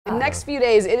next few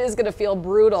days, it is going to feel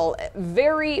brutal.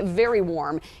 Very, very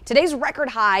warm. Today's record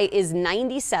high is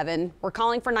 97. We're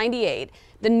calling for 98.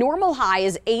 The normal high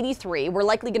is 83. We're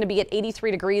likely going to be at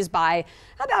 83 degrees by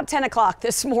about 10 o'clock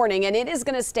this morning, and it is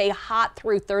going to stay hot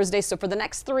through Thursday. So for the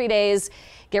next 3 days,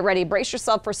 get ready. Brace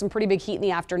yourself for some pretty big heat in the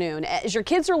afternoon. As your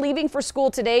kids are leaving for school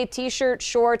today, t-shirt,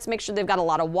 shorts, make sure they've got a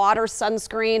lot of water,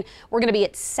 sunscreen. We're going to be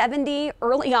at 70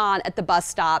 early on at the bus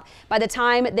stop. By the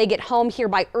time they get home here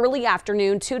by early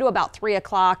afternoon, 2 to about 3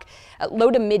 o'clock,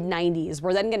 low to mid 90s.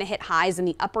 We're then going to hit highs in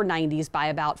the upper 90s by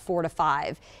about 4 to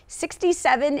 5.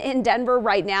 67 in Denver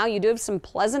right now. You do have some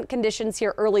pleasant conditions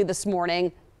here early this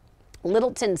morning.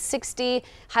 Littleton 60,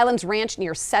 Highlands Ranch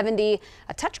near 70,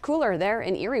 a touch cooler there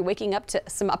in Erie, waking up to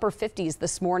some upper 50s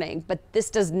this morning. But this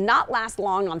does not last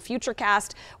long on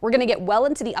Futurecast. We're going to get well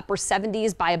into the upper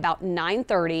 70s by about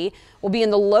 9:30. We'll be in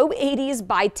the low 80s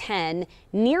by 10,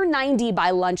 near 90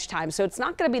 by lunchtime. So it's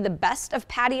not going to be the best of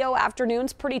patio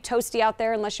afternoons. Pretty toasty out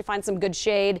there unless you find some good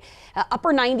shade.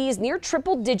 Upper 90s, near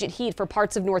triple-digit heat for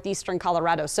parts of northeastern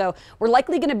Colorado. So we're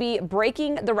likely going to be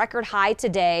breaking the record high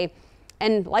today,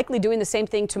 and likely doing the same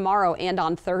thing tomorrow and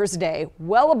on Thursday.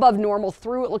 Well above normal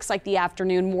through, it looks like, the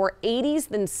afternoon. More 80s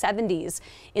than 70s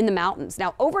in the mountains.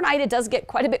 Now, overnight, it does get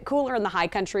quite a bit cooler in the high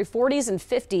country, 40s and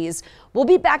 50s. We'll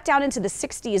be back down into the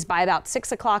 60s by about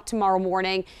 6 o'clock tomorrow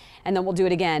morning, and then we'll do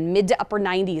it again, mid to upper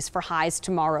 90s for highs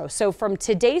tomorrow. So from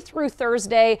today through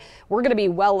Thursday, we're going to be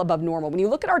well above normal. When you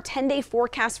look at our 10-day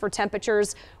forecast for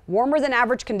temperatures, warmer than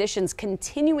average conditions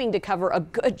continuing to cover a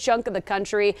good chunk of the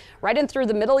country, right in through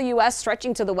the middle U.S.,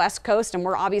 stretching to the west coast, and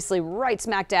we're obviously right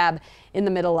smack dab in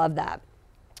the middle of that.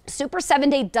 Super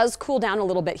 7-day does cool down a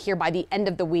little bit here by the end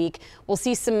of the week. We'll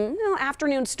see some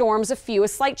afternoon storms, a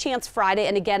slight chance Friday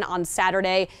and again on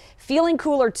Saturday. Feeling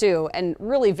cooler too, and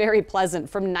really very pleasant,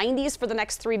 from 90s for the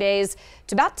next 3 days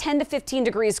to about 10 to 15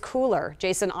 degrees cooler,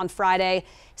 Jason, on Friday.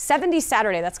 70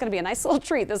 Saturday. That's going to be a nice little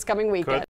treat this coming weekend.